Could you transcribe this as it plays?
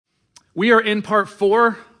We are in part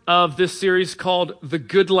 4 of this series called The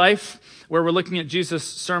Good Life, where we're looking at Jesus'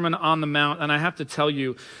 Sermon on the Mount. And I have to tell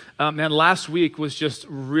you, man, last week was just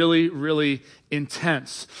really, really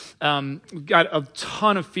intense. Got a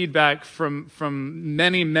ton of feedback from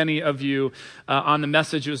many of you on the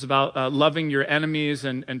message. It was about loving your enemies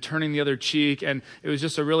and turning the other cheek. And it was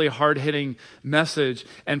just a really hard-hitting message.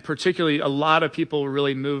 And particularly, a lot of people were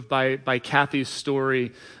really moved by Kathy's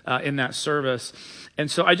story in that service. And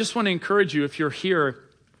so I just want to encourage you, if you're here,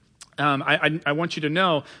 I want you to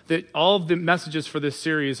know that all of the messages for this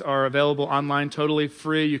series are available online, totally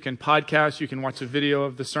free. You can podcast, you can watch a video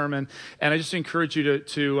of the sermon, and I just encourage you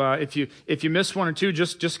to if you miss one or two,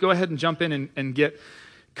 just go ahead and jump in and get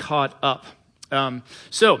caught up.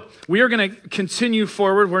 So we are going to continue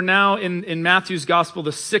forward. We're now in Matthew's Gospel,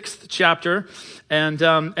 the 6th chapter, and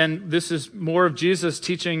this is more of Jesus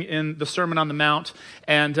teaching in the Sermon on the Mount,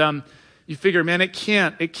 and you figure, man, it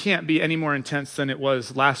can't be any more intense than it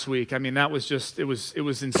was last week. I mean, that was just, it was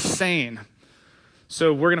insane.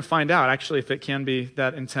 So we're going to find out, actually, if it can be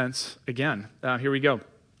that intense again. Here we go.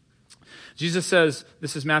 Jesus says,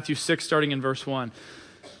 this is Matthew 6, starting in verse 1.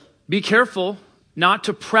 Be careful not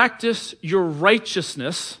to practice your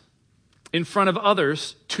righteousness in front of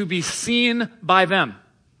others to be seen by them.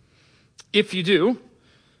 If you do,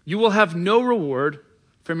 you will have no reward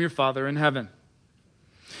from your Father in heaven.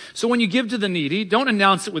 So when you give to the needy, don't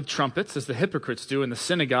announce it with trumpets, as the hypocrites do in the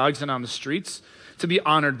synagogues and on the streets, to be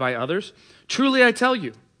honored by others. Truly, I tell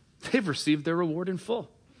you, they've received their reward in full.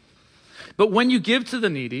 But when you give to the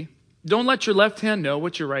needy, don't let your left hand know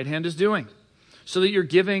what your right hand is doing, so that your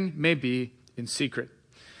giving may be in secret.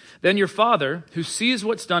 Then your Father, who sees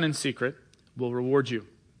what's done in secret, will reward you.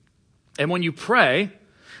 And when you pray,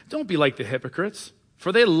 don't be like the hypocrites,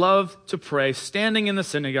 for they love to pray, standing in the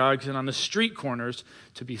synagogues and on the street corners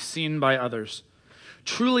to be seen by others.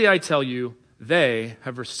 Truly, I tell you, they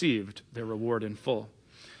have received their reward in full.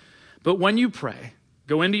 But when you pray,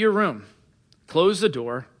 go into your room, close the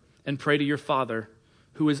door, and pray to your Father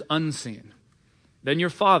who is unseen. Then your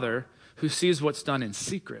Father, who sees what's done in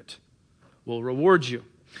secret, will reward you.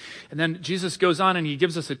 And then Jesus goes on and he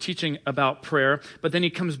gives us a teaching about prayer, but then he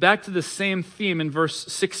comes back to the same theme in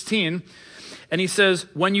verse 16. And he says,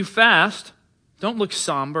 when you fast, don't look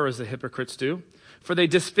somber as the hypocrites do, for they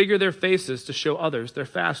disfigure their faces to show others they're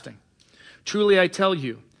fasting. Truly, I tell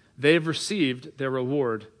you, they've received their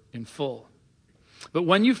reward in full. But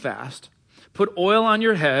when you fast, put oil on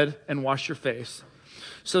your head and wash your face,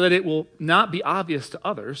 so that it will not be obvious to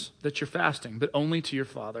others that you're fasting, but only to your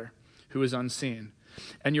Father who is unseen.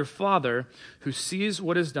 And your Father who sees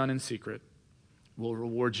what is done in secret will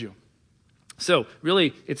reward you. So,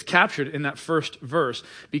 really, it's captured in that first verse.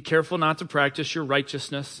 Be careful not to practice your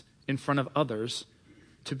righteousness in front of others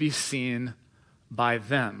to be seen by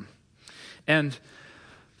them. And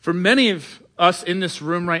for many of us in this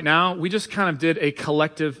room right now, we just kind of did a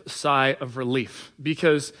collective sigh of relief,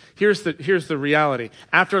 because here's the reality.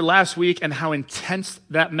 After last week and how intense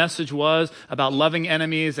that message was about loving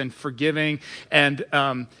enemies and forgiving, and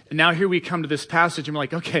now here we come to this passage and we're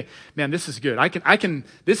like, okay, man, this is good.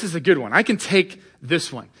 This is a good one. I can take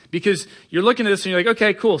this one, because you're looking at this and you're like,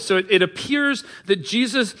 okay, cool. So it appears that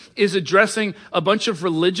Jesus is addressing a bunch of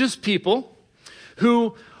religious people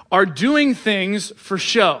who are doing things for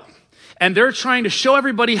show. And they're trying to show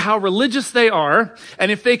everybody how religious they are.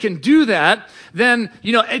 And if they can do that, then,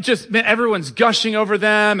 everyone's gushing over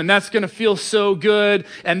them, and that's going to feel so good.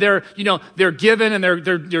 And they're giving, and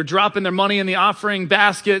they're dropping their money in the offering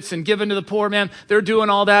baskets and giving to the poor, man. They're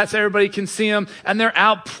doing all that so everybody can see them. And they're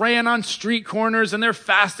out praying on street corners, and they're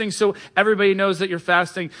fasting so everybody knows that you're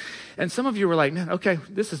fasting. And some of you were like, man, okay,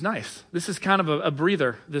 this is nice. This is kind of a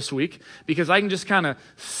breather this week, because I can just kind of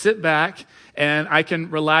sit back and I can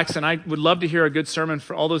relax. And I would love to hear a good sermon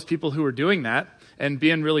for all those people who are doing that and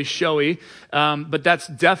being really showy. But that's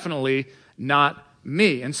definitely not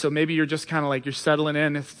me. And so maybe you're just kind of like, you're settling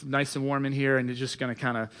in. It's nice and warm in here, and you're just going to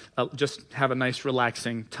kind of just have a nice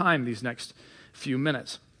relaxing time these next few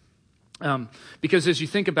minutes. Because as you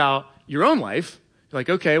think about your own life, you're like,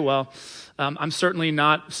 okay, well, I'm certainly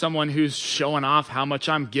not someone who's showing off how much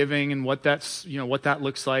I'm giving and what that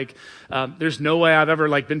looks like. There's no way I've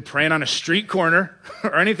ever been praying on a street corner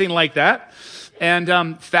or anything like that.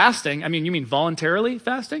 And fasting, you mean voluntarily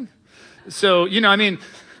fasting? So,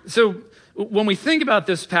 so when we think about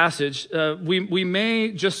this passage, we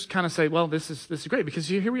may just kind of say, well, this is great, because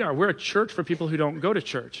here we are. We're a church for people who don't go to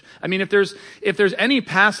church. If there's any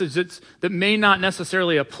passage that may not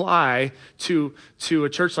necessarily apply to a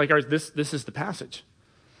church like ours, this is the passage.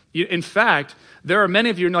 In fact, there are many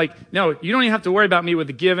of you who are like, no, you don't even have to worry about me with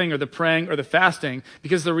the giving or the praying or the fasting,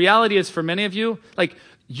 because the reality is for many of you, like,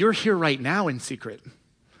 you're here right now in secret.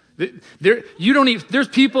 There's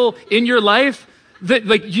people in your life that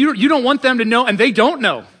like you don't want them to know, and they don't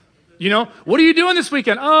know. What are you doing this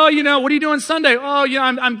weekend? Oh, what are you doing Sunday? Oh,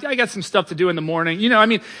 I got some stuff to do in the morning. You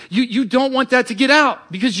don't want that to get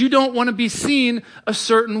out because you don't want to be seen a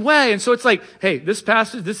certain way. And so it's like, hey, this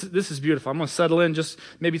passage, this is beautiful. I'm going to settle in, just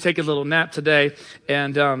maybe take a little nap today,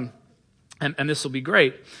 and this will be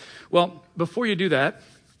great. Well, before you do that,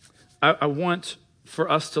 I want for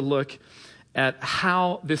us to look at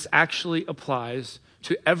how this actually applies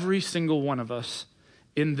to every single one of us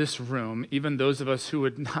in this room, even those of us who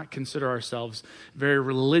would not consider ourselves very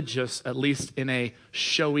religious, at least in a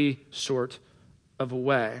showy sort of a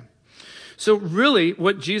way. So really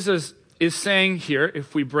what Jesus is saying here,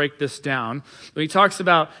 if we break this down, when he talks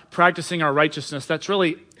about practicing our righteousness, that's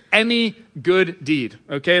really any good deed,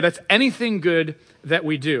 okay? That's anything good that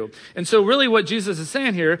we do. And so really what Jesus is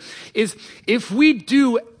saying here is if we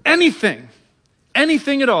do anything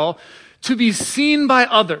at all, to be seen by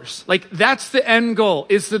others. Like, that's the end goal,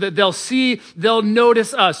 is so that they'll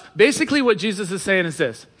notice us. Basically what Jesus is saying is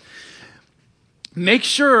this: make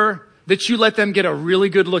sure that you let them get a really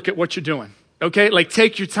good look at what you're doing. Okay, like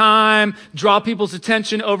take your time, draw people's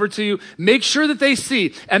attention over to you, make sure that they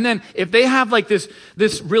see. And then if they have like this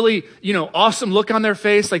really, awesome look on their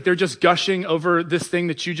face, like they're just gushing over this thing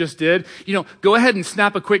that you just did, go ahead and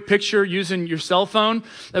snap a quick picture using your cell phone.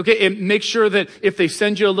 Okay, and make sure that if they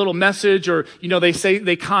send you a little message or,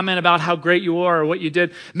 they comment about how great you are or what you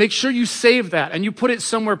did, make sure you save that and you put it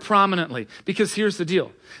somewhere prominently. Because here's the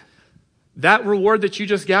deal. That reward that you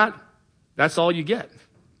just got, that's all you get.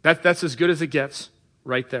 That's as good as it gets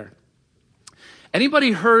right there.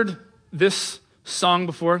 Anybody heard this song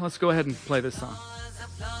before? Let's go ahead and play this song.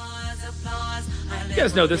 You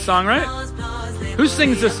guys know this song, right? Who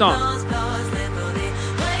sings this song?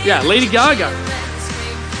 Yeah, Lady Gaga.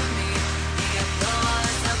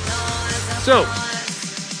 So,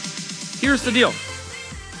 here's the deal.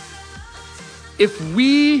 If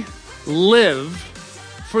we live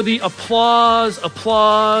for the applause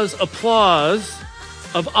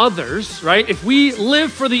of others, right? If we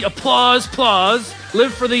live for the applause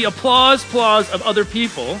of other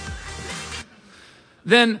people,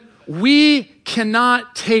 then we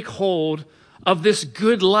cannot take hold of this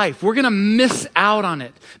good life. We're going to miss out on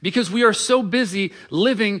it because we are so busy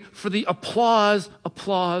living for the applause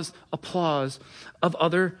of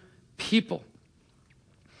other people.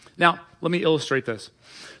 Now, let me illustrate this.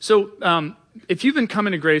 So, if you've been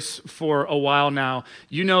coming to Grace for a while now,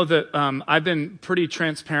 you know that I've been pretty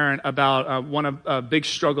transparent about a big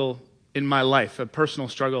struggle in my life, a personal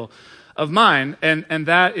struggle of mine, and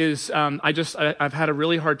that is I've had a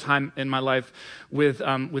really hard time in my life with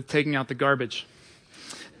taking out the garbage,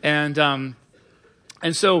 and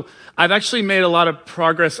so I've actually made a lot of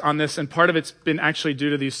progress on this, and part of it's been actually due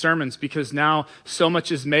to these sermons, because now so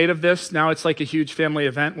much is made of this. Now it's like a huge family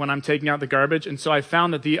event when I'm taking out the garbage, and so I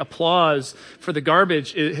found that the applause for the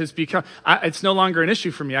garbage has become, it's no longer an issue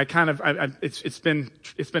for me. It's been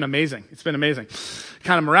amazing. It's been amazing,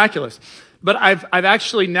 kind of miraculous. But I've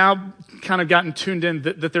actually now kind of gotten tuned in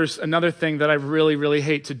that there's another thing that I really, really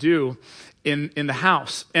hate to do in the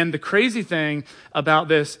house. And the crazy thing about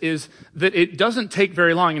this is that it doesn't take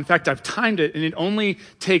very long. In fact, I've timed it, and it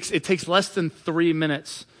takes less than 3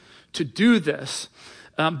 minutes to do this.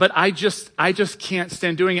 But I just can't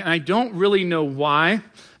stand doing it, and I don't really know why.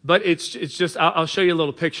 But it's just I'll show you a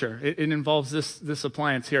little picture. It involves this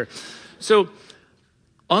appliance here. So,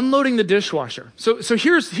 unloading the dishwasher. So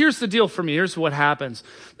here's the deal for me. Here's what happens.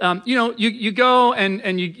 You go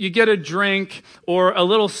and you get a drink or a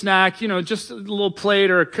little snack, just a little plate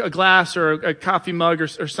or a glass or a coffee mug or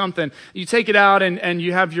something. You take it out and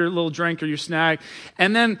you have your little drink or your snack,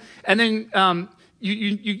 and then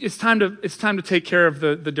it's time to take care of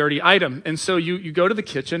the dirty item. And so you go to the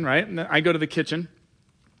kitchen, right? And I go to the kitchen,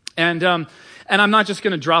 and I'm not just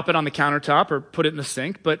going to drop it on the countertop or put it in the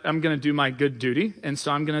sink, but I'm going to do my good duty. And so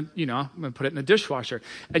I'm going to put it in the dishwasher.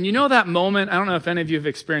 And that moment, I don't know if any of you have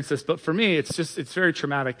experienced this, but for me, it's very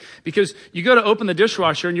traumatic, because you go to open the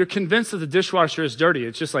dishwasher and you're convinced that the dishwasher is dirty.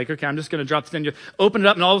 It's just like, okay, I'm just going to drop this in. You open it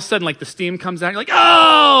up and all of a sudden, like, the steam comes out. You're like,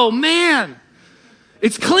 oh man,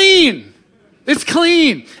 it's clean. It's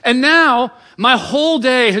clean. And now my whole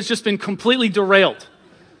day has just been completely derailed.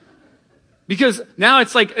 Because now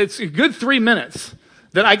it's a good 3 minutes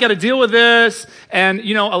that I got to deal with this. And,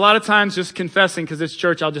 a lot of times just confessing, because it's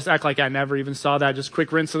church, I'll just act like I never even saw that. Just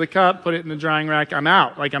quick rinse of the cup, put it in the drying rack. I'm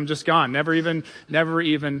out. Like, I'm just gone. Never even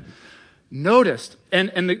noticed.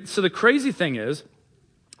 So the crazy thing is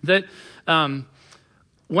that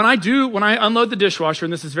when I unload the dishwasher,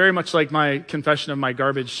 and this is very much like my confession of my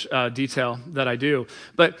garbage detail that I do,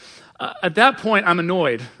 but at that point, I'm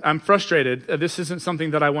annoyed. I'm frustrated. This isn't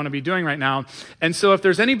something that I want to be doing right now. And so if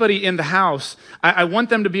there's anybody in the house, I want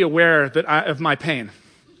them to be aware of my pain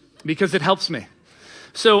because it helps me.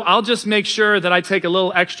 So I'll just make sure that I take a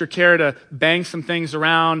little extra care to bang some things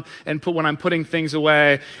around and when I'm putting things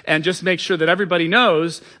away, and just make sure that everybody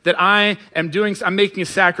knows that I'm making a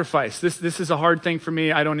sacrifice. This is a hard thing for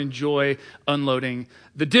me. I don't enjoy unloading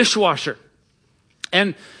the dishwasher.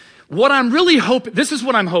 And what I'm really hoping, this is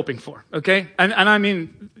what I'm hoping for, okay? And I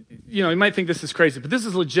mean, you might think this is crazy, but this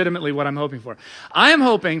is legitimately what I'm hoping for. I am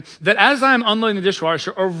hoping that as I'm unloading the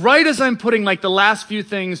dishwasher, or right as I'm putting like the last few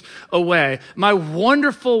things away, my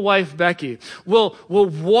wonderful wife, Becky, will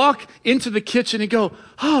walk into the kitchen and go,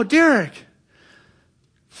 "Oh, Derek,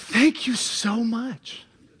 thank you so much.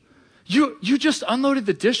 You just unloaded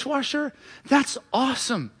the dishwasher? That's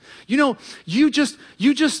awesome. You just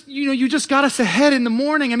got us ahead in the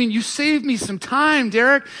morning. I mean, you saved me some time,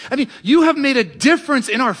 Derek. I mean, you have made a difference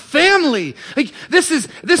in our family. Like, this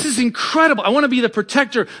is incredible. I want to be the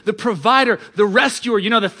protector, the provider, the rescuer,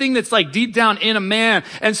 the thing that's like deep down in a man."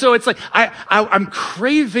 And so it's like, I'm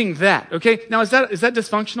craving that. Okay. Now, is that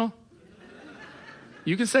dysfunctional?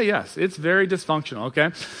 You can say yes. It's very dysfunctional, okay?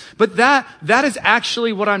 But that is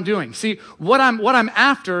actually what I'm doing. See, what I'm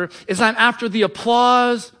after is I'm after the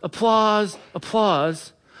applause of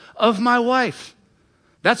my wife.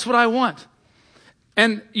 That's what I want.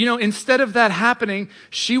 And, instead of that happening,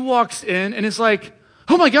 she walks in and is like,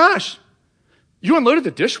 "Oh my gosh, you unloaded the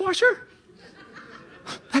dishwasher?"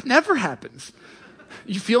 That never happens.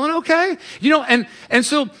 You feeling okay? And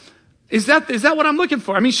so is that what I'm looking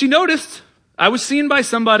for? I mean, she noticed I was seen by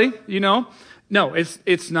somebody, No,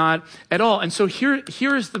 it's not at all. And so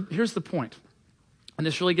here's the point. And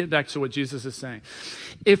this really gets back to what Jesus is saying.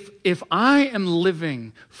 If I am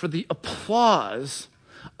living for the applause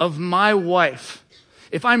of my wife,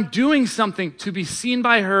 if I'm doing something to be seen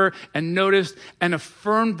by her and noticed and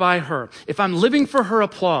affirmed by her, if I'm living for her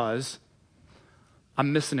applause,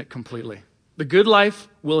 I'm missing it completely. The good life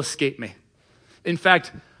will escape me. In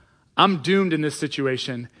fact, I'm doomed in this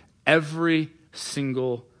situation every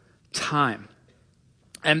single time.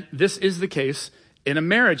 And this is the case in a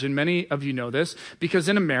marriage, and many of you know this, because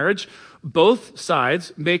in a marriage, both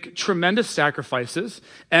sides make tremendous sacrifices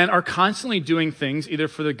and are constantly doing things either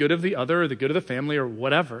for the good of the other or the good of the family or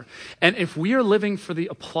whatever. And if we are living for the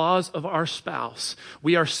applause of our spouse,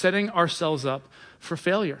 we are setting ourselves up for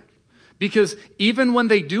failure. Because even when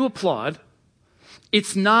they do applaud,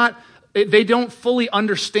 they don't fully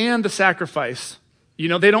understand the sacrifice.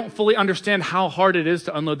 They don't fully understand how hard it is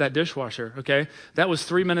to unload that dishwasher, okay? That was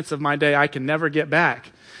 3 minutes of my day I can never get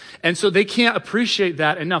back. And so they can't appreciate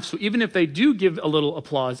that enough. So even if they do give a little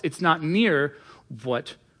applause, it's not near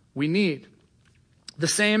what we need. The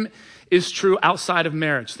same is true outside of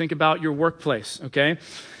marriage. Think about your workplace, okay?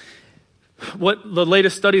 What the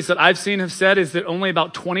latest studies that I've seen have said is that only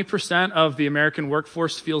about 20% of the American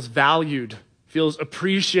workforce feels valued, feels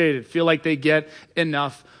appreciated, feel like they get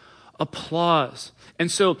enough applause. And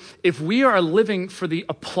so if we are living for the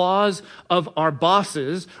applause of our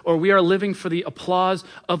bosses, or we are living for the applause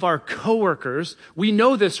of our coworkers, we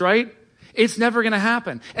know this, right? It's never going to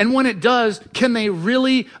happen. And when it does, can they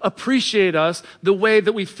really appreciate us the way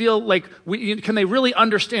that we feel like can they really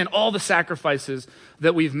understand all the sacrifices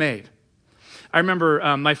that we've made? I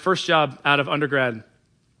remember my first job out of undergrad.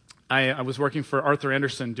 I was working for Arthur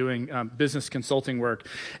Andersen doing business consulting work.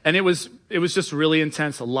 And it was just really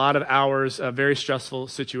intense, a lot of hours, very stressful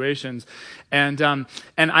situations. And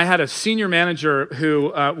I had a senior manager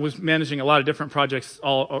who was managing a lot of different projects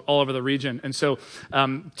all over the region. And so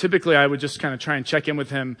typically I would just kind of try and check in with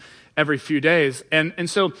him every few days. And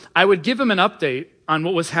so I would give him an update on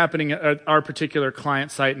what was happening at our particular client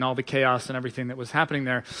site and all the chaos and everything that was happening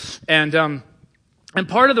there. And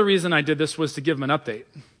part of the reason I did this was to give him an update.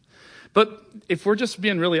 But if we're just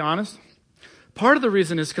being really honest, part of the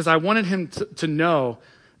reason is because I wanted him to know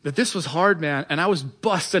that this was hard, man, and I was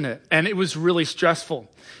busting it, and it was really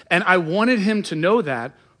stressful. And I wanted him to know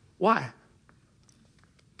that. Why?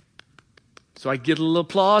 So I get a little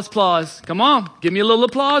applause. Come on, give me a little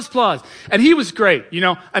applause. And he was great,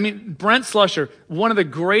 Brent Slusher, one of the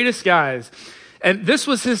greatest guys. And this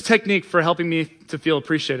was his technique for helping me to feel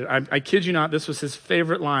appreciated. I kid you not, this was his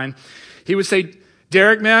favorite line. He would say,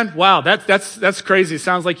 "Derek, man, wow, that's crazy.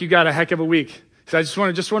 Sounds like you got a heck of a week. So I just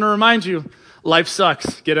want to remind you, life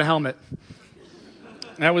sucks. Get a helmet."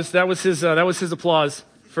 That was his applause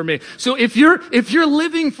for me. So if you're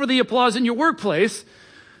living for the applause in your workplace,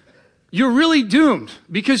 you're really doomed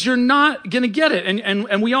because you're not going to get it.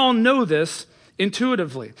 And we all know this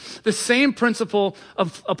intuitively. The same principle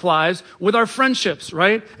applies with our friendships,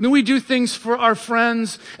 right? I mean, we do things for our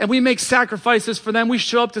friends and we make sacrifices for them. We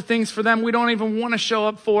show up to things for them we don't even want to show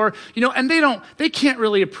up for, and they can't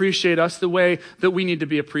really appreciate us the way that we need to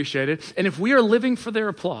be appreciated. And if we are living for their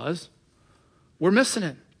applause, we're missing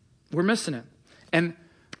it. We're missing it. And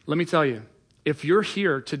let me tell you, if you're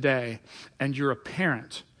here today and you're a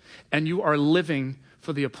parent and you are living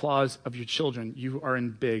for the applause of your children, you are in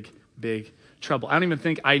big, big trouble. I don't even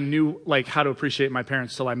think I knew how to appreciate my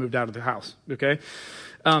parents till I moved out of the house, okay?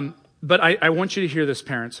 But I want you to hear this,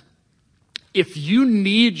 parents. If you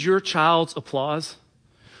need your child's applause,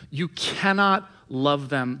 you cannot love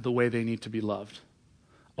them the way they need to be loved.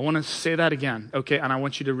 I want to say that again, okay? And I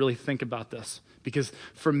want you to really think about this. Because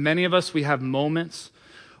for many of us, we have moments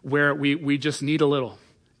where we just need a little.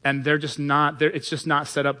 And it's just not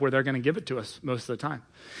set up where they're going to give it to us most of the time.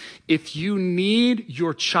 If you need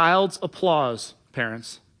your child's applause,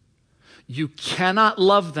 parents, you cannot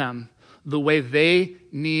love them the way they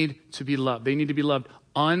need to be loved. They need to be loved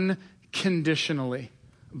unconditionally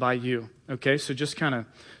by you. Okay, so just kind of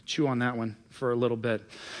chew on that one for a little bit.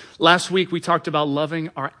 Last week, we talked about loving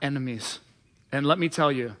our enemies. And let me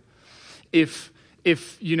tell you, if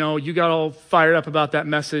you got all fired up about that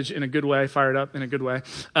message in a good way,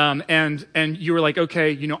 and you were like,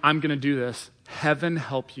 okay, I'm going to do this. Heaven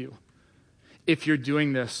help you if you're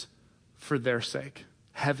doing this for their sake.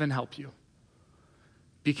 Heaven help you.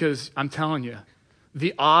 Because I'm telling you,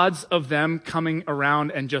 the odds of them coming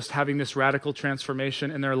around and just having this radical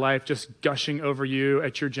transformation in their life, just gushing over you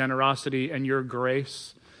at your generosity and your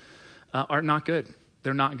grace, are not good.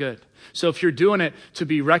 They're not good. So if you're doing it to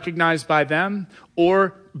be recognized by them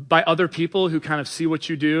or by other people who kind of see what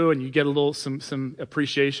you do and you get some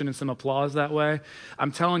appreciation and some applause that way,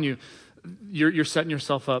 I'm telling you, you're setting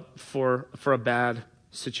yourself up for a bad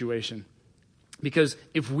situation. Because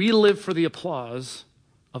if we live for the applause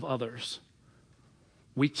of others,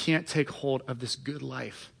 we can't take hold of this good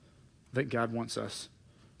life that God wants us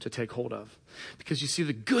to take hold of. Because you see,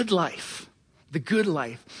 the good life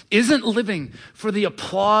isn't living for the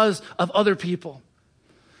applause of other people.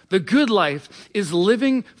 The good life is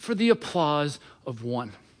living for the applause of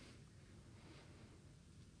one.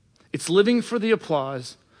 It's living for the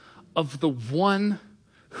applause of the one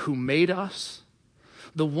who made us,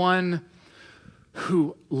 the one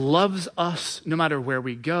who loves us no matter where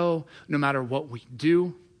we go, no matter what we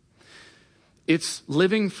do. It's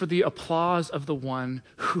living for the applause of the one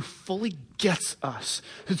who fully gets us.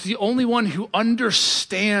 Who's the only one who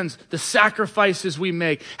understands the sacrifices we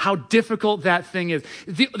make, how difficult that thing is.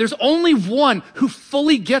 There's only one who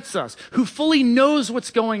fully gets us, who fully knows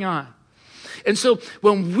what's going on. And so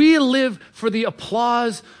when we live for the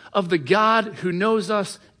applause of the God who knows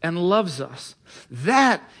us and loves us,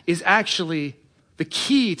 that is actually the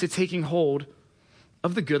key to taking hold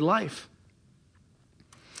of the good life.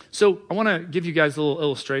 So I want to give you guys a little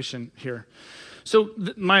illustration here. So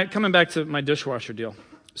coming back to my dishwasher deal.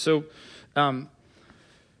 So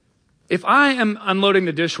if I am unloading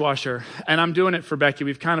the dishwasher and I'm doing it for Becky,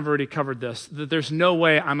 we've kind of already covered this, that there's no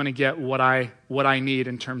way I'm going to get what I need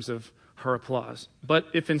in terms of her applause. But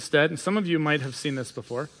if instead, and some of you might have seen this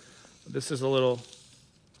before, this is a little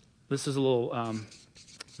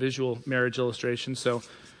visual marriage illustration. So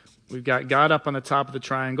we've got God up on the top of the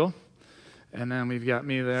triangle. And then we've got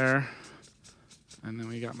me there, and then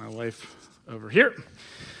we got my wife over here.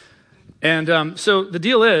 And so the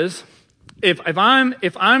deal is, if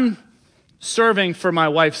I'm serving for my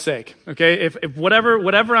wife's sake, okay, if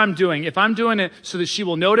whatever I'm doing, if I'm doing it so that she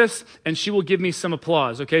will notice and she will give me some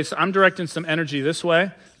applause, okay, so I'm directing some energy this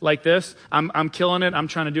way, like this. I'm killing it. I'm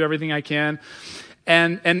trying to do everything I can.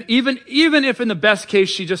 And even if in the best case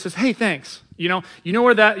she just says, "Hey, thanks." You know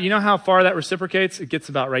how far that reciprocates? It gets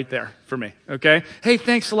about right there for me, okay? "Hey,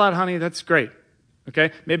 thanks a lot, honey. That's great."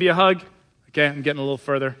 Okay? Maybe a hug. Okay, I'm getting a little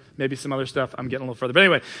further. Maybe some other stuff. I'm getting a little further. But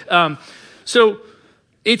anyway, so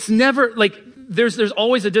it's never there's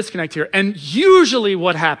always a disconnect here. And usually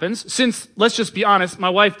what happens, since let's just be honest, my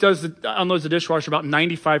wife unloads the dishwasher about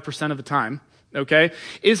 95% of the time. Okay,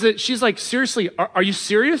 is that she's like, "Seriously, are you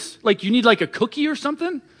serious? You need a cookie or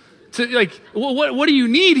something? What do you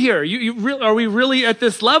need here? Are we really at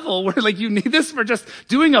this level where you need this for just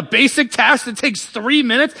doing a basic task that takes 3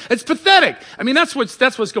 minutes? It's pathetic." I mean, that's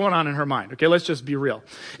what's going on in her mind. Okay, let's just be real.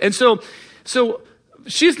 And so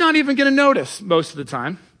she's not even going to notice most of the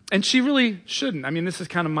time. And she really shouldn't. I mean, this is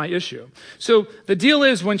kind of my issue. So the deal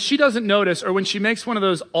is when she doesn't notice or when she makes one of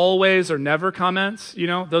those always or never comments,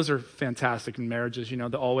 those are fantastic in marriages,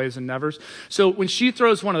 the always and nevers. So when she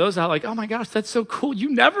throws one of those out, like, oh my gosh, that's so cool.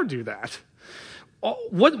 You never do that.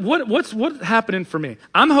 What's happening for me?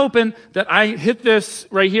 I'm hoping that I hit this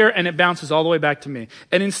right here and it bounces all the way back to me.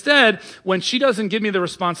 And instead, when she doesn't give me the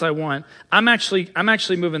response I want, I'm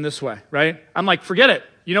actually moving this way, right? I'm like, forget it.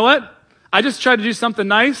 You know what? I just tried to do something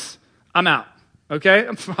nice. I'm out. Okay?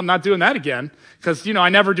 I'm not doing that again because, I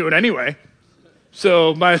never do it anyway.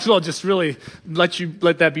 So might as well just really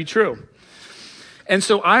let that be true. And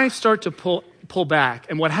so I start to pull back.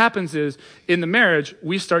 And what happens is in the marriage,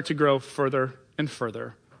 we start to grow further and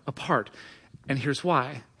further apart. And here's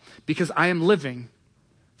why. Because I am living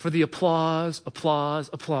for the applause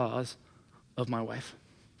of my wife.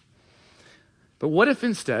 But what if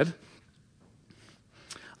instead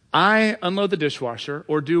I unload the dishwasher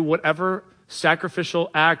or do whatever sacrificial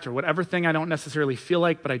act or whatever thing I don't necessarily feel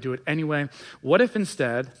like, but I do it anyway? What if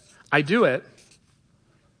instead I do it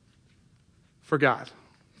for God,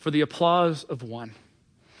 for the applause of one?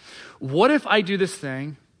 What if I do this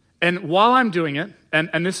thing and while I'm doing it,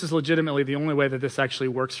 and this is legitimately the only way that this actually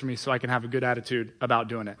works for me so I can have a good attitude about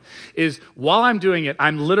doing it, is while I'm doing it,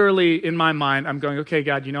 I'm literally in my mind, I'm going, okay,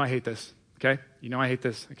 God, I hate this. Okay? I hate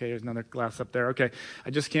this. Okay, there's another glass up there. Okay,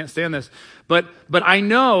 I just can't stand this. But I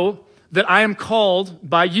know that I am called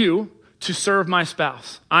by you to serve my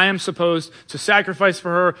spouse. I am supposed to sacrifice for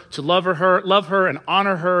her, to love her and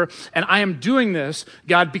honor her. And I am doing this,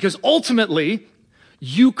 God, because ultimately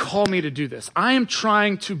you call me to do this. I am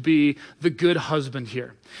trying to be the good husband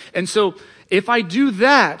here. And so if I do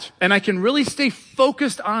that and I can really stay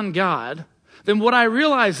focused on God, then what I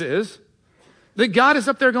realize is that God is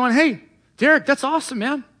up there going, hey, Derek, that's awesome,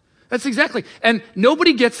 man. That's exactly. And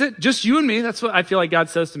nobody gets it, just you and me. That's what I feel like God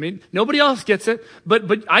says to me. Nobody else gets it,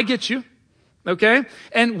 but I get you. Okay?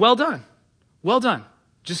 And well done. Well done.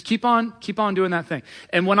 Just keep on doing that thing.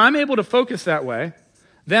 And when I'm able to focus that way,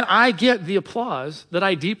 then I get the applause that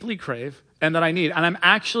I deeply crave and that I need. And I'm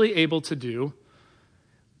actually able to do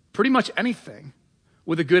pretty much anything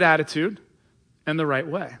with a good attitude and the right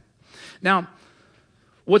way. Now,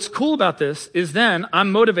 what's cool about this is then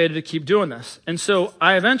I'm motivated to keep doing this. And so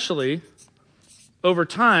I eventually, over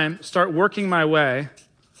time, start working my way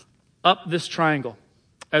up this triangle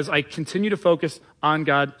as I continue to focus on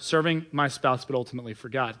God, serving my spouse, but ultimately for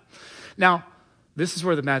God. Now, this is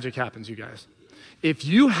where the magic happens, you guys. If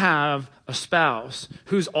you have a spouse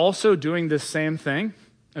who's also doing this same thing,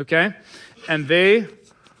 okay, and they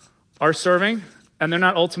are serving, and they're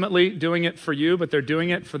not ultimately doing it for you, but they're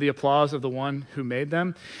doing it for the applause of the one who made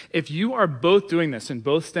them. If you are both doing this and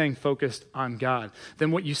both staying focused on God,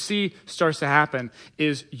 then what you see starts to happen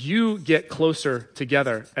is you get closer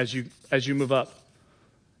together as you move up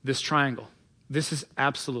this triangle. This is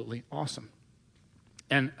absolutely awesome.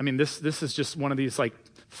 And I mean, this is just one of these like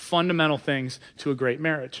fundamental things to a great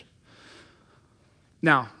marriage.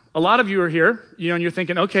 Now, a lot of you are here, and you're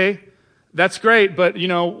thinking, okay, that's great, but,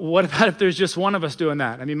 what about if there's just one of us doing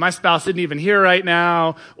that? I mean, my spouse isn't even here right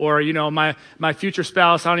now, or, my future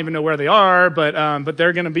spouse, I don't even know where they are, but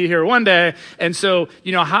they're going to be here one day. And so,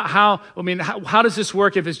 how does this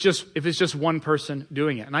work if it's just one person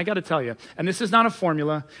doing it? And I got to tell you, and this is not a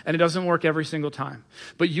formula, and it doesn't work every single time,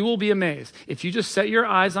 but you will be amazed if you just set your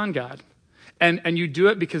eyes on God and you do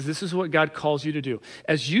it because this is what God calls you to do.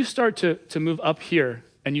 As you start to move up here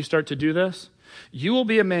and you start to do this, you will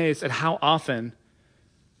be amazed at how often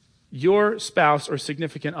your spouse or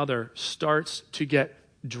significant other starts to get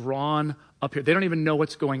drawn up here. They don't even know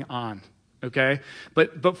what's going on, okay?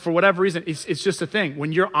 But for whatever reason, it's just a thing.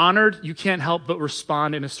 When you're honored, you can't help but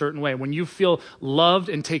respond in a certain way. When you feel loved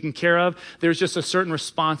and taken care of, there's just a certain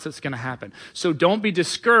response that's going to happen. So don't be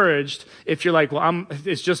discouraged if you're like, well,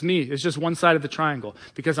 it's just me. It's just one side of the triangle.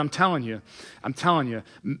 Because I'm telling you,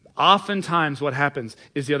 oftentimes what happens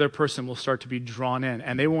is the other person will start to be drawn in,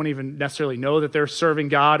 and they won't even necessarily know that they're serving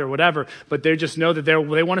God or whatever, but they just know that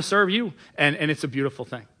they want to serve you, and it's a beautiful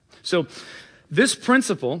thing. So this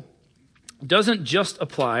principle doesn't just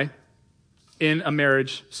apply in a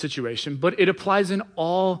marriage situation, but it applies in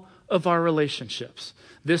all of our relationships.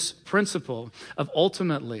 This principle of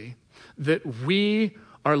ultimately that we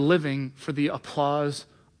are living for the applause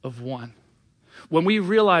of one. When we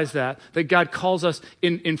realize that God calls us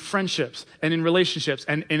in friendships and in relationships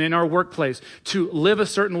and in our workplace to live a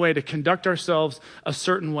certain way, to conduct ourselves a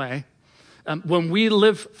certain way, when we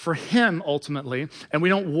live for him ultimately, and we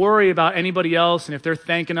don't worry about anybody else and if they're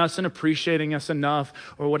thanking us and appreciating us enough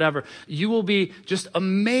or whatever, you will be just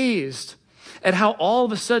amazed at how all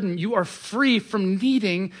of a sudden you are free from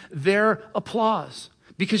needing their applause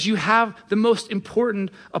because you have the most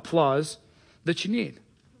important applause that you need.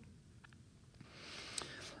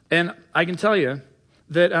 And I can tell you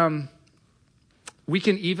that we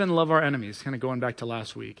can even love our enemies, kind of going back to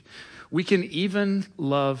last week. We can even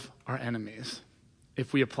love our enemies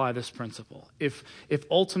if we apply this principle. If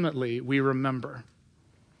ultimately we remember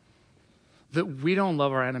that we don't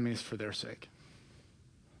love our enemies for their sake,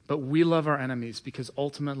 but we love our enemies because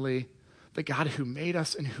ultimately the God who made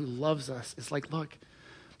us and who loves us is like, look,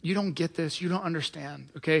 you don't get this, you don't understand,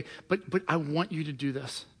 okay? But I want you to do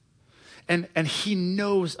this. And he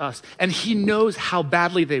knows us, and he knows how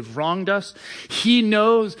badly they've wronged us. He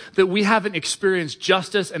knows that we haven't experienced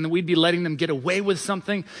justice and that we'd be letting them get away with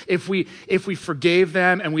something if we forgave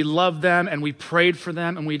them and we loved them and we prayed for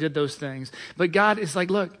them and we did those things. But God is like,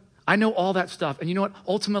 look, I know all that stuff. And you know what?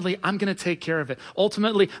 Ultimately, I'm going to take care of it.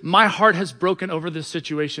 Ultimately, my heart has broken over this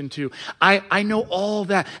situation too. I know all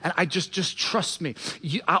that. And I just trust me.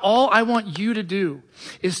 All I want you to do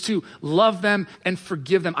is to love them and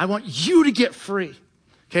forgive them. I want you to get free.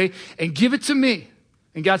 Okay? And give it to me.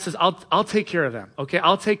 And God says, I'll take care of them. Okay?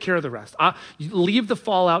 I'll take care of the rest. Leave the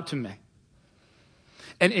fallout to me.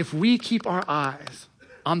 And if we keep our eyes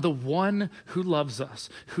on the one who loves us,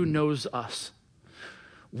 who knows us,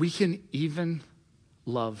 we can even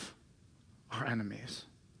love our enemies.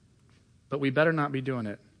 But we better not be doing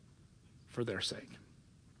it for their sake.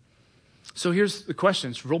 So here's the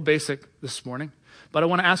question. It's real basic this morning. But I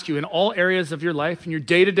want to ask you, in all areas of your life, in your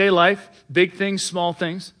day-to-day life, big things, small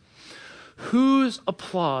things, whose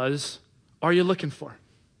applause are you looking for?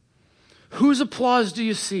 Whose applause do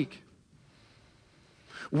you seek?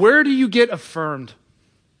 Where do you get affirmed?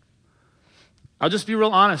 I'll just be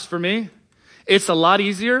real honest. For me, it's a lot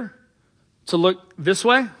easier to look this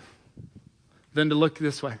way than to look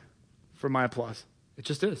this way for my applause. It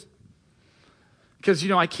just is. Because,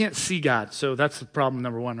 I can't see God, so that's the problem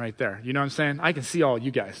number one right there. You know what I'm saying? I can see all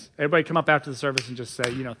you guys. Everybody come up after the service and just say,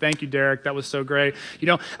 thank you, Derek, that was so great.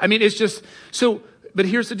 It's just, but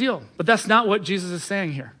here's the deal. But that's not what Jesus is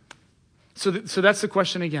saying here. So that's the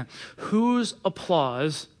question again. Whose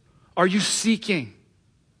applause are you seeking?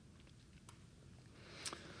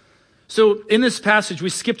 So in this passage, we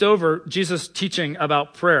skipped over Jesus' teaching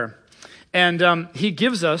about prayer. And he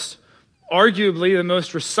gives us arguably the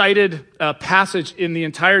most recited passage in the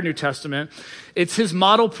entire New Testament. It's his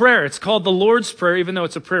model prayer. It's called the Lord's Prayer, even though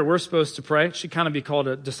it's a prayer we're supposed to pray. It should kind of be called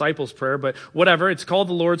a disciples' prayer, but whatever. It's called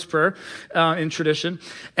the Lord's Prayer in tradition.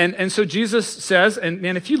 And so Jesus says, and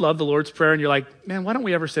man, if you love the Lord's Prayer and you're like, man, why don't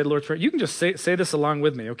we ever say the Lord's Prayer? You can just say this along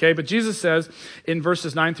with me, okay? But Jesus says in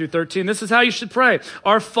verses 9 through 13, this is how you should pray.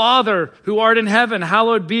 Our Father who art in heaven,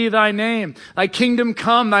 hallowed be thy name. Thy kingdom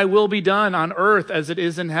come, thy will be done on earth as it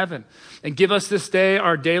is in heaven. And give us this day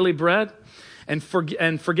our daily bread, and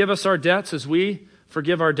forgive us our debts as we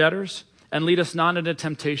forgive our debtors, and lead us not into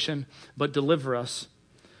temptation, but deliver us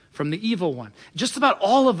from the evil one. Just about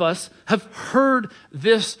all of us have heard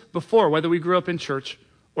this before, whether we grew up in church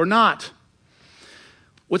or not.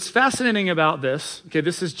 What's fascinating about this, okay,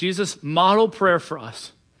 this is Jesus' model prayer for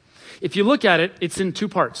us. If you look at it, it's in two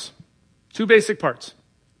parts, two basic parts.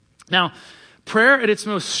 Now, prayer at its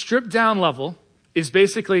most stripped down level is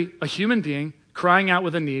basically a human being crying out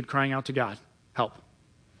with a need, crying out to God, help.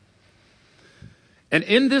 And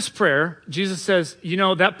in this prayer, Jesus says,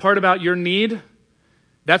 that part about your need,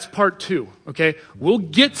 that's part 2, okay? We'll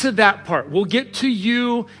get to that part. We'll get to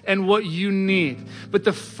you and what you need. But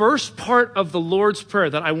the first part of the Lord's Prayer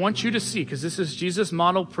that I want you to see, because this is Jesus'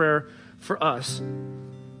 model prayer for us,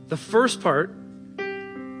 the first part,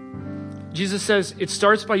 Jesus says, it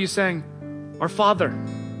starts by you saying, our Father,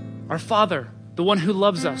 the one who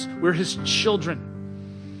loves us. We're his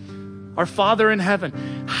children. Our Father in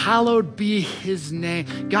heaven, hallowed be his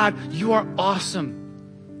name. God, you are awesome.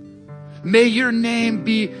 May your name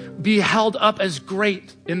be held up as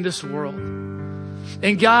great in this world.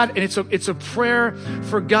 And God, and it's a prayer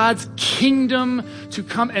for God's kingdom to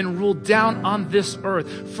come and rule down on this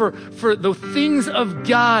earth, for the things of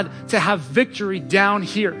God to have victory down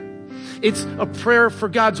here. It's a prayer for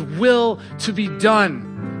God's will to be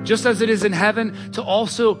done, just as it is in heaven, to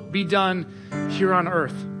also be done here on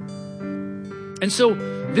earth. And so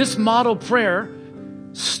this model prayer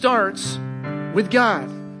starts with God.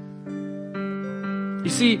 You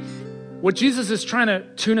see, what Jesus is trying to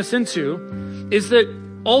tune us into is that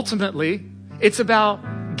ultimately it's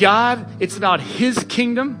about God, it's about his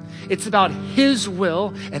kingdom, it's about his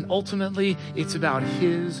will, and ultimately it's about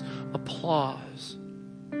his applause.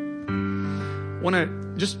 want to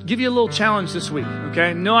just give you a little challenge this week,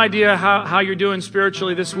 okay? No idea how you're doing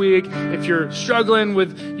spiritually this week, if you're struggling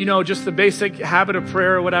with, just the basic habit of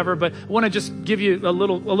prayer or whatever, but I want to just give you a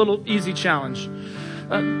little easy challenge.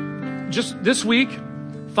 Just this week,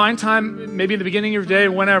 find time, maybe in the beginning of your day,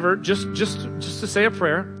 whenever, just to say a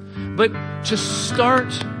prayer, but to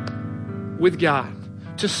start with God,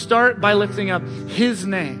 to start by lifting up His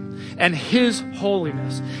name and His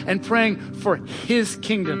holiness and praying for His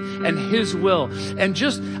kingdom and His will. And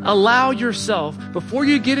just allow yourself, before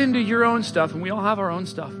you get into your own stuff, and we all have our own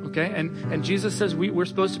stuff, okay? And Jesus says we're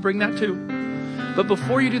supposed to bring that too. But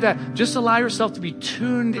before you do that, just allow yourself to be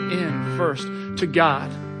tuned in first to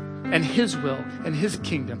God and His will and His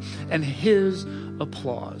kingdom and His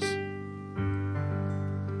applause.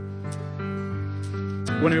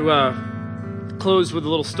 I want to close with a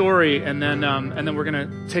little story, and then we're going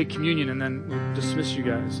to take communion, and then we'll dismiss you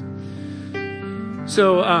guys.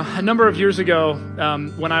 So a number of years ago,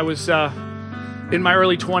 when I was in my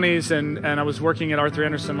early 20s and I was working at Arthur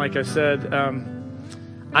Andersen, like I said,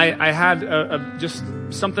 I had just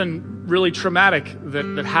something really traumatic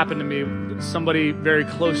that happened to me. Somebody very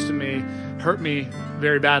close to me hurt me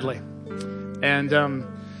very badly. And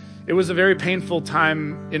it was a very painful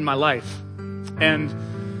time in my life. And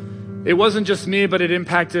it wasn't just me, but it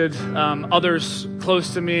impacted others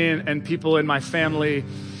close to me and people in my family.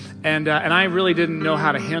 And I really didn't know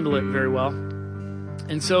how to handle it very well.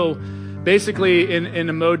 And so basically in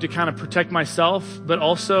a mode to kind of protect myself, but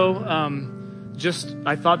also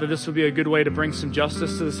I thought that this would be a good way to bring some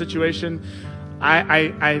justice to the situation.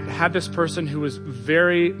 I had this person who was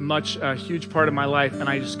very much a huge part of my life, and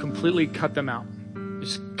I just completely cut them out.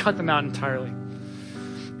 Just cut them out entirely.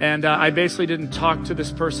 And I basically didn't talk to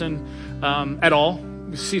this person at all.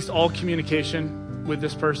 We ceased all communication with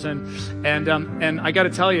this person. And I got to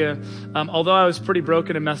tell you, although I was pretty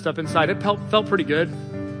broken and messed up inside, it felt pretty good.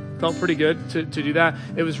 Felt pretty good to do that.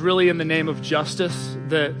 It was really in the name of justice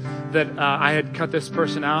that I had cut this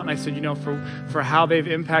person out. And I said, for how they've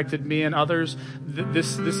impacted me and others,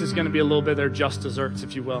 this is going to be a little bit of their just desserts,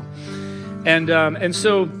 if you will. And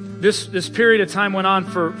so this period of time went on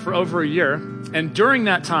for over a year. And during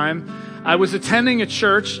that time, I was attending a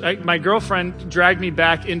church. My girlfriend dragged me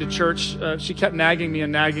back into church. She kept nagging me.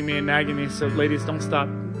 So ladies, don't stop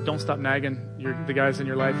nagging the guys in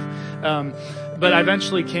your life. But I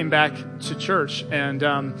eventually came back to church, and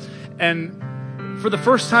for the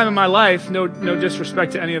first time in my life, no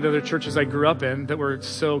disrespect to any of the other churches I grew up in that were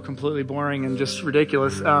so completely boring and just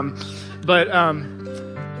ridiculous.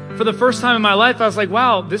 For the first time in my life, I was like,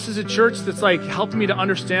 wow, this is a church that's like helped me to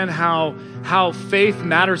understand how faith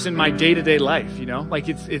matters in my day-to-day life, like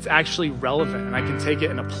it's actually relevant, and I can take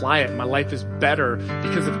it and apply it. My life is better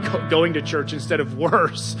because of going to church instead of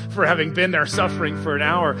worse for having been there suffering for an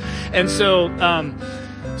hour. And so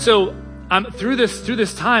through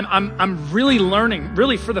this time, I'm really learning,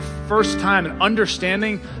 really for the first time, and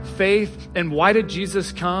understanding faith and why did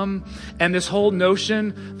Jesus come, and this whole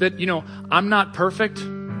notion that, I'm not perfect.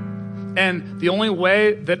 And the only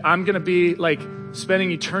way that I'm going to be like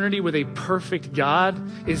spending eternity with a perfect God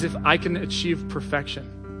is if I can achieve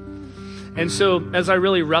perfection. And so as I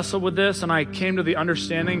really wrestled with this, and I came to the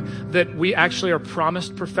understanding that we actually are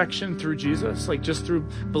promised perfection through Jesus, like just through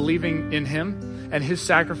believing in Him and His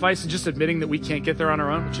sacrifice, and just admitting that we can't get there on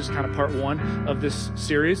our own, which is kind of part one of this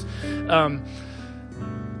series. I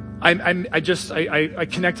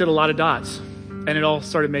connected a lot of dots, and it all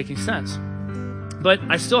started making sense. But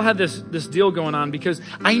I still had this deal going on, because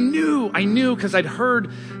I knew, because I'd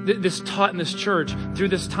heard this taught in this church through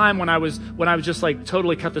this time when I was just like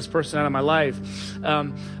totally cut this person out of my life,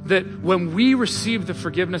 that when we receive the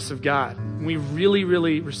forgiveness of God, we really,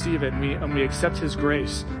 really receive it, and we accept His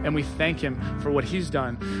grace, and we thank Him for what He's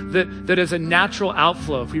done, that as a natural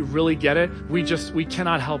outflow, if we really get it, we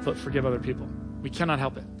cannot help but forgive other people. We cannot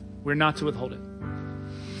help it. We're not to withhold it.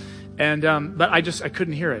 And but I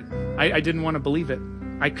couldn't hear it. I didn't want to believe it.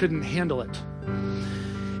 I couldn't handle it.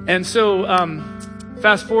 And so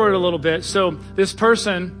fast forward a little bit. So this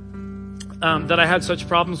person that I had such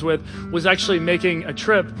problems with was actually making a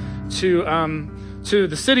trip to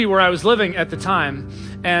the city where I was living at the time.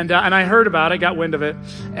 And I heard about it, got wind of it,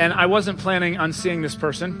 and I wasn't planning on seeing this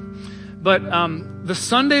person. But the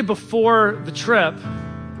Sunday before the trip,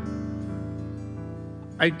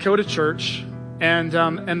 I go to church. And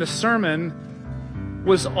the sermon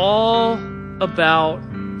was all about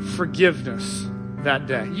forgiveness that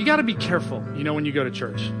day. You got to be careful, when you go to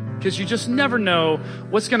church. because you just never know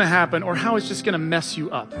what's going to happen or how it's just going to mess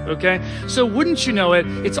you up, okay? So wouldn't you know it,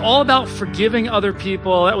 it's all about forgiving other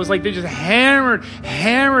people. That was like, they just hammered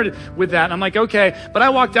with that. And I'm like, okay, but I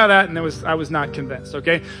walked out of that and I was not convinced,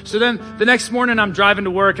 okay? So then the next morning I'm driving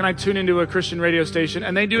to work and I tune into a Christian radio station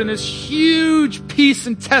and they doing this huge piece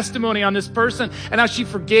and testimony on this person and how she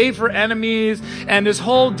forgave her enemies and this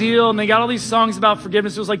whole deal, and they got all these songs about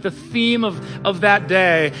forgiveness. It was like the theme of that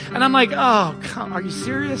day. And I'm like, oh, come, are you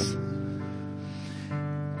serious?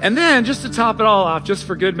 And then just to top it all off, just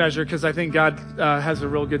for good measure, because I think God has a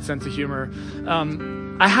real good sense of humor,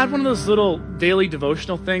 I had one of those little daily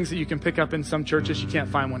devotional things that you can pick up in some churches. You can't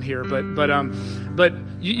find one here, but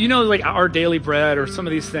you know, like Our Daily Bread or some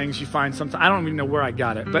of these things you find something. I don't even know where I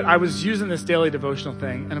got it, but I was using this daily devotional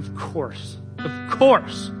thing, and of course,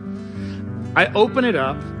 I open it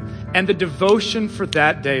up, and the devotion for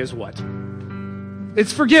that day is what?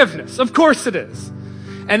 It's forgiveness. Of course it is.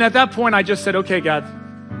 And at that point, I just said, okay, God,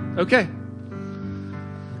 okay.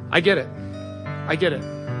 I get it.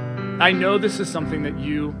 I know this is something that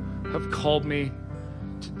you have called me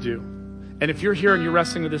to do. And if you're here and you're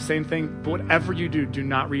wrestling with the same thing, but whatever you do, do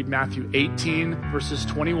not read Matthew 18, verses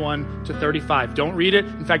 21 to 35. Don't read it.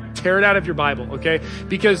 In fact, tear it out of your Bible, okay?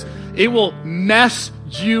 Because it will mess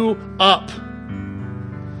you up.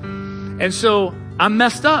 And so I'm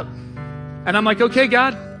messed up. And I'm like, okay,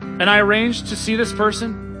 God. And I arranged to see this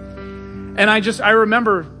person. And I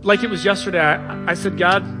remember like it was yesterday, I said,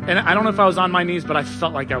 God, and I don't know if I was on my knees, but I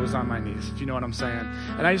felt like I was on my knees, if you know what I'm saying.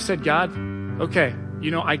 And I just said, God, okay,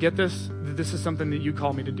 I get this. This is something that you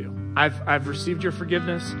call me to do. I've received your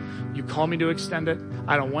forgiveness. You call me to extend it.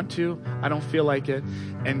 I don't want to. I don't feel like it.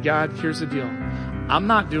 And God, here's the deal. I'm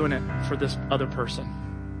not doing it for this other person.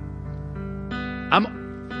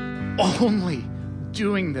 I'm only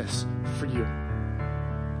doing this for you.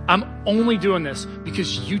 I'm only doing this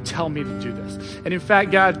because you tell me to do this. And in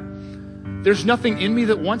fact, God, there's nothing in me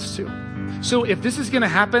that wants to. So if this is going to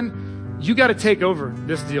happen, you got to take over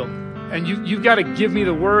this deal. And you've got to give me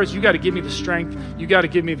the words. You got to give me the strength. You got to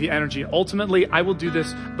give me the energy. Ultimately, I will do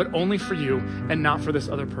this, but only for you and not for this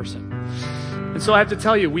other person. And so I have to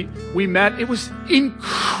tell you, we met. It was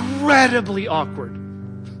incredibly awkward.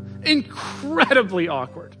 Incredibly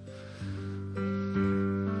awkward.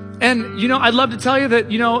 And, I'd love to tell you that,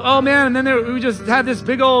 oh man, and then we just had this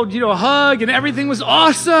big old, hug and everything was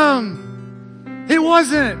awesome. It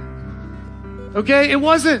wasn't. Okay? It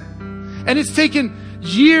wasn't. And it's taken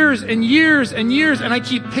years and years and years, and I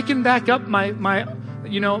keep picking back up my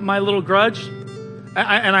little grudge, and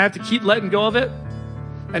I have to keep letting go of it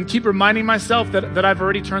and keep reminding myself that I've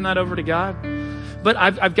already turned that over to God. But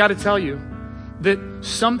I've got to tell you that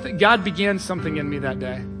God began something in me that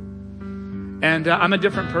day. And I'm a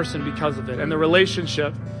different person because of it. And the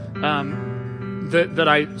relationship that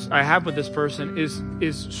I have with this person is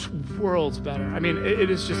worlds better. I mean,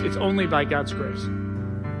 it's only by God's grace.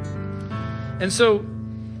 And so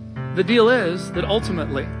the deal is that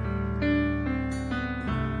ultimately,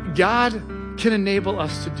 God can enable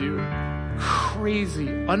us to do crazy,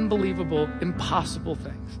 unbelievable, impossible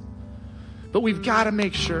things. But we've got to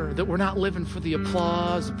make sure that we're not living for the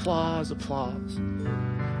applause of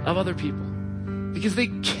other people. Because they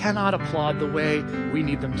cannot applaud the way we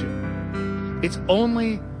need them to. It's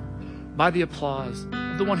only by the applause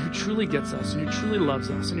of the one who truly gets us and who truly loves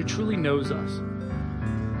us and who truly knows us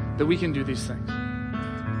that we can do these things.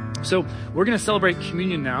 So we're going to celebrate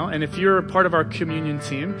communion now. And if you're a part of our communion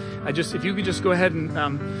team, if you could just go ahead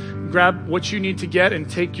and grab what you need to get and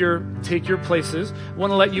take your places. I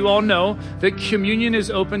want to let you all know that communion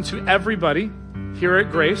is open to everybody here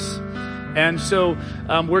at Grace. And so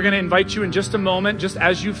we're going to invite you in just a moment, just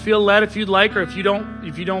as you feel led, if you'd like, or if you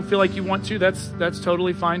don't feel like you want to, that's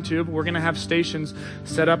totally fine too. But we're going to have stations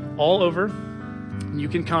set up all over. And you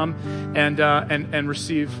can come and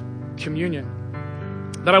receive communion.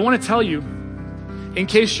 But I want to tell you, in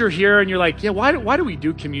case you're here and you're like, yeah, why do we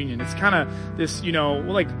do communion? It's kind of this,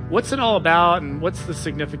 like, what's it all about and what's the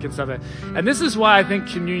significance of it? And this is why I think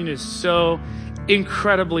communion is so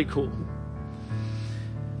incredibly cool.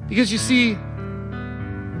 Because you see,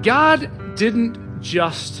 God didn't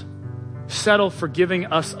just settle for giving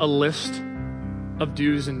us a list of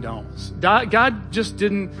do's and don'ts. God just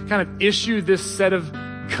didn't kind of issue this set of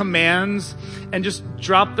commands and just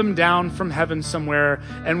drop them down from heaven somewhere,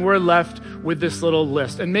 and we're left with this little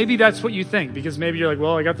list. And maybe that's what you think, because maybe you're like,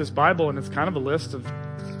 well, I got this Bible and it's kind of a list of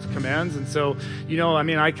commands. And so,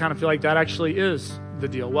 I kind of feel like that actually is the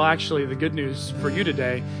deal. Well, actually, the good news for you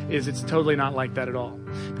today is it's totally not like that at all.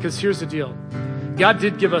 Because here's the deal. God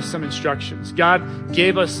did give us some instructions. God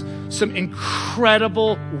gave us some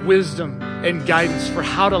incredible wisdom and guidance for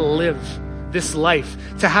how to live this life,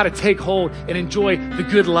 to how to take hold and enjoy the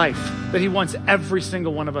good life that he wants every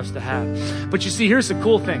single one of us to have. But you see, here's the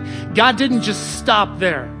cool thing. God didn't just stop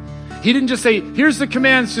there. He didn't just say, here's the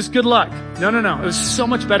commands, just good luck. No. It was so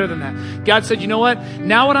much better than that. God said, you know what?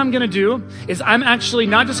 Now what I'm going to do is I'm actually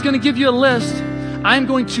not just going to give you a list. I'm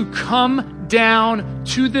going to come down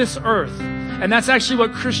to this earth. And that's actually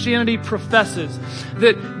what Christianity professes,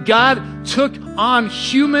 that God took on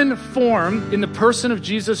human form in the person of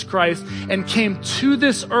Jesus Christ and came to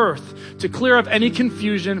this earth to clear up any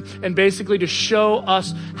confusion and basically to show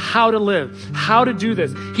us how to live, how to do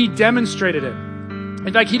this. He demonstrated it.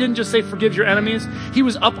 In fact, he didn't just say, forgive your enemies. He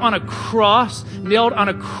was up on a cross, nailed on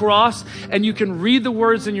a cross, and you can read the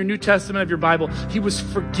words in your New Testament of your Bible. He was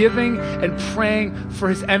forgiving and praying for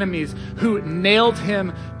his enemies who nailed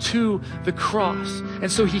him to the cross.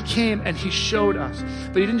 And so he came and he showed us.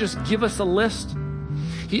 But he didn't just give us a list.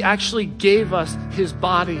 He actually gave us his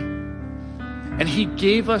body, and he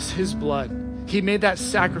gave us his blood. He made that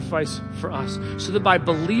sacrifice for us so that by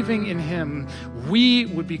believing in him, we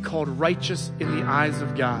would be called righteous in the eyes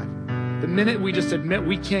of God. The minute we just admit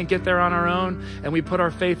we can't get there on our own and we put our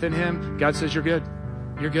faith in him, God says, you're good.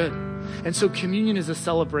 You're good. And so communion is a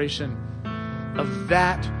celebration of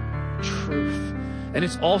that truth. And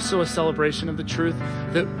it's also a celebration of the truth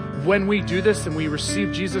that when we do this and we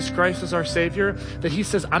receive Jesus Christ as our Savior, that he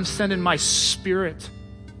says, I'm sending my Spirit.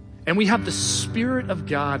 And we have the Spirit of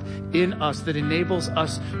God in us that enables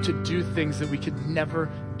us to do things that we could never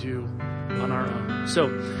do on our own. So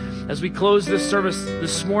as we close this service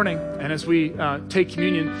this morning and as we take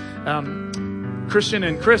communion, Christian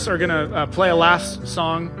and Chris are going to play a last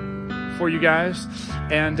song for you guys.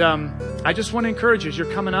 And I just want to encourage you as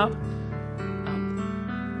you're coming up,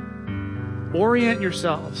 orient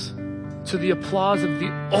yourselves to the applause of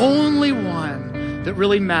the only one that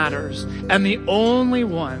really matters and the only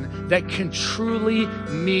one that can truly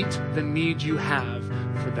meet the need you have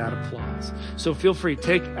for that applause. So feel free,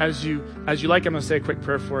 take as you like. I'm going to say a quick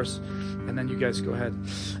prayer for us, and then you guys go ahead.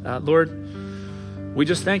 Lord, we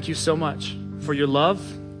just thank you so much for your love,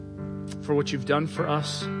 for what you've done for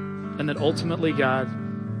us, and that ultimately, God,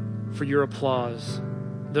 for your applause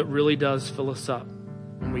that really does fill us up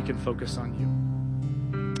when we can focus on you.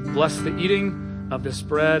 Bless the eating of this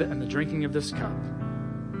bread and the drinking of this cup.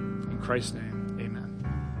 In Christ's name, amen.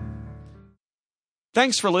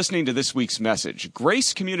 Thanks for listening to this week's message.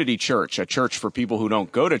 Grace Community Church, a church for people who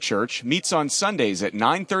don't go to church, meets on Sundays at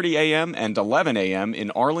 9:30 a.m. and 11 a.m.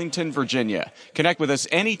 in Arlington, Virginia. Connect with us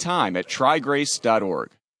anytime at trygrace.org.